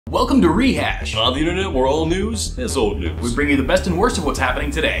Welcome to Rehash. On the internet, where all news is old news. We bring you the best and worst of what's happening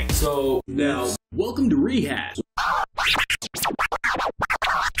today. So, now, welcome to Rehash.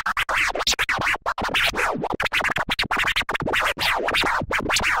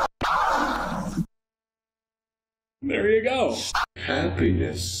 There you go.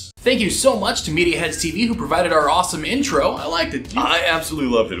 Happiness. Thank you so much to MediaHeads TV who provided our awesome intro. I liked it. I absolutely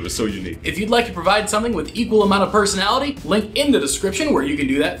loved it. It was so unique. If you'd like to provide something with equal amount of personality, link in the description where you can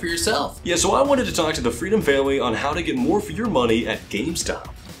do that for yourself. Yeah, so I wanted to talk to the Freedom family on how to get more for your money at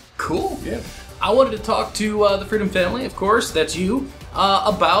Gamestop. Cool. Yeah. I wanted to talk to the Freedom family, of course, that's you,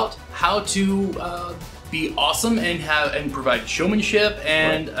 about how to be awesome and provide showmanship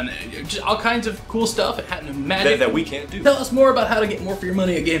and just all kinds of cool stuff and magic that we can't do. Tell us more about how to get more for your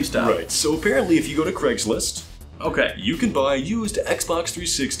money at GameStop. Right. So apparently, if you go to Craigslist, okay, you can buy used Xbox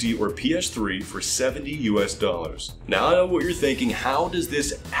 360 or PS3 for $70 US. Now I know what you're thinking. How does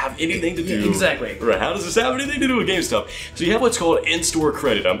this have anything to do? Yeah, exactly. Right. How does this have anything to do with GameStop? So you have what's called in-store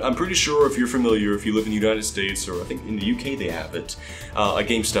credit. I'm pretty sure if you're familiar, if you live in the United States or I think in the UK they have it at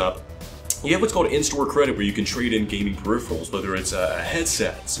GameStop. You have what's called in-store credit where you can trade in gaming peripherals, whether it's a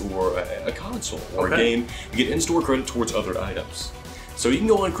headset or a console or a game. You get in-store credit towards other items. So you can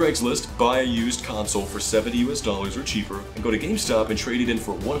go on Craigslist, buy a used console for $70 US or cheaper, and go to GameStop and trade it in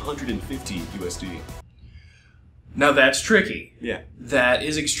for 150 USD. Now that's tricky. Yeah. That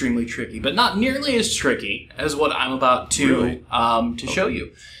is extremely tricky, but not nearly as tricky as what I'm about to show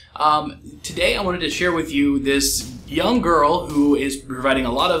you. Today I wanted to share with you this young girl who is providing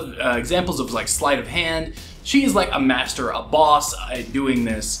a lot of examples of like sleight of hand. She is like a master, a boss at doing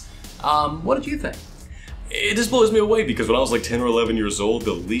this. What did you think? It just blows me away because when I was like 10 or 11 years old,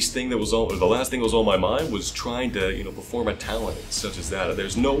 the last thing that was on my mind was trying to, perform a talent such as that.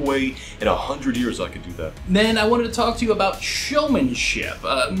 There's no way in 100 years I could do that. Then I wanted to talk to you about showmanship,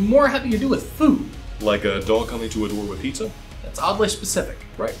 more having to do with food. Like a dog coming to a door with pizza? That's oddly specific.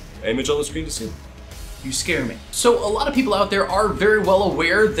 Right. Image on the screen to see. You scare me. So a lot of people out there are very well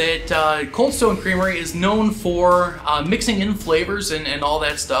aware that ColdStone Creamery is known for mixing in flavors and all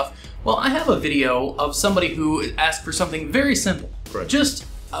that stuff. Well, I have a video of somebody who asked for something very simple. Right. Just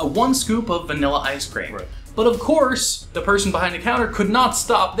 1 scoop of vanilla ice cream. Right. But of course, the person behind the counter could not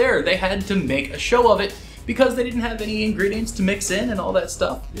stop there. They had to make a show of it because they didn't have any ingredients to mix in and all that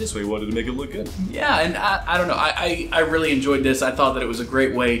stuff. Yeah, so he wanted to make it look good. Yeah, and I don't know. I really enjoyed this. I thought that it was a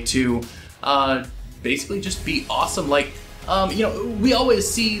great way to basically just be awesome. Like, we always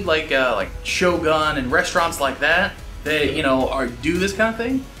see like Shogun and restaurants like that do this kind of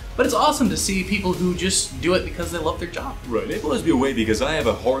thing. But it's awesome to see people who just do it because they love their job. Right. It blows me away because I have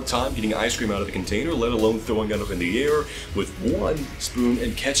a hard time getting ice cream out of the container, let alone throwing it up in the air with 1 spoon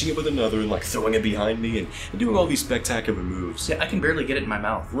and catching it with another and like throwing it behind me and doing all these spectacular moves. Yeah, I can barely get it in my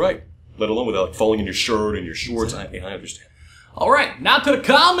mouth. Right. Let alone without like falling in your shirt and your shorts. I understand. All right, now to the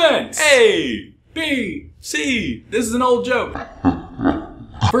comments. A, B, C. This is an old joke.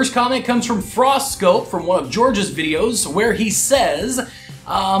 First comment comes from Frostscope from one of George's videos where he says,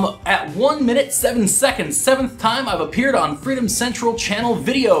 at 1 minute 7 seconds, 7th time I've appeared on Freedom Central channel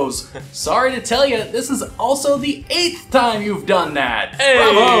videos. Sorry to tell you, this is also the 8th time you've done that. Hey.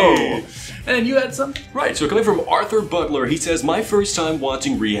 Bravo! And you had something? Right, so coming from Arthur Butler, he says, my first time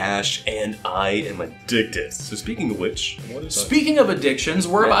watching Rehash and I am addicted. So speaking of which, what is that? Speaking of addictions,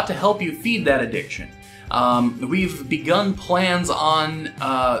 we're about to help you feed that addiction. We've begun plans on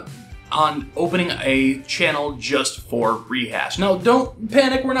opening a channel just for Rehash. Now, don't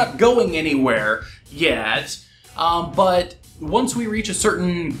panic, we're not going anywhere yet, but once we reach a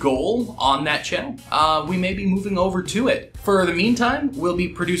certain goal on that channel, we may be moving over to it. For the meantime, we'll be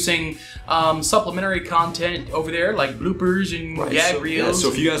producing supplementary content over there, like bloopers and gag reels. Yeah,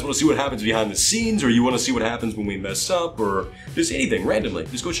 so if you guys want to see what happens behind the scenes, or you want to see what happens when we mess up, or just anything randomly,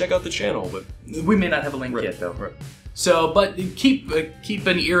 just go check out the channel. But we may not have a link yet, though. Right. So, but keep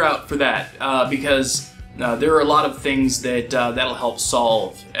an ear out for that because there are a lot of things that that'll help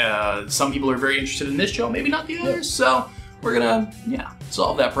solve. Some people are very interested in this show, maybe not the others. So we're gonna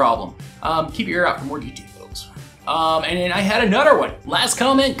solve that problem. Keep your ear out for more details. And then I had another one. Last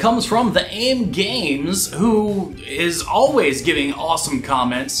comment comes from the Aim Games, who is always giving awesome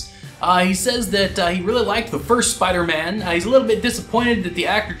comments. He says that he really liked the first Spider-Man. He's a little bit disappointed that the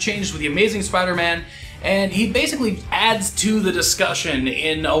actor changed with the Amazing Spider-Man. And he basically adds to the discussion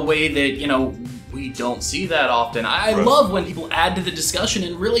in a way that, we don't see that often. I love when people add to the discussion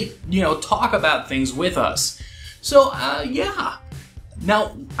and really, talk about things with us. So, yeah.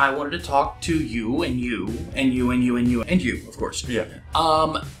 Now, I wanted to talk to you and you and you and you and you and you, of course. Yeah.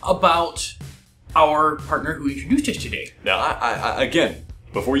 About our partner who introduced us today. Now, I again,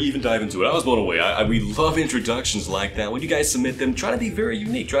 Before you even dive into it, I was blown away. We love introductions like that. When you guys submit them, try to be very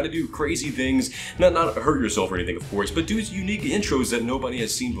unique. Try to do crazy things. Not hurt yourself or anything, of course, but do unique intros that nobody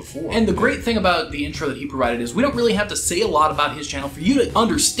has seen before. And the great thing about the intro that he provided is we don't really have to say a lot about his channel for you to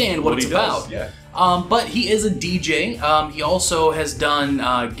understand what it's about. Yeah. But he is a DJ. He also has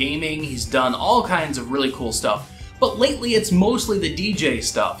done gaming. He's done all kinds of really cool stuff. But lately, it's mostly the DJ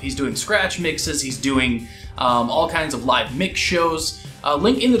stuff. He's doing scratch mixes. He's doing all kinds of live mix shows.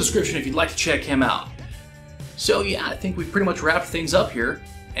 Link in the description if you'd like to check him out. So yeah, I think we've pretty much wrapped things up here.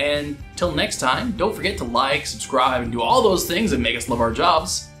 And till next time, don't forget to like, subscribe, and do all those things that make us love our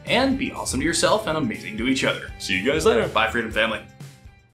jobs. And be awesome to yourself and amazing to each other. See you guys later. Bye, Freedom Family.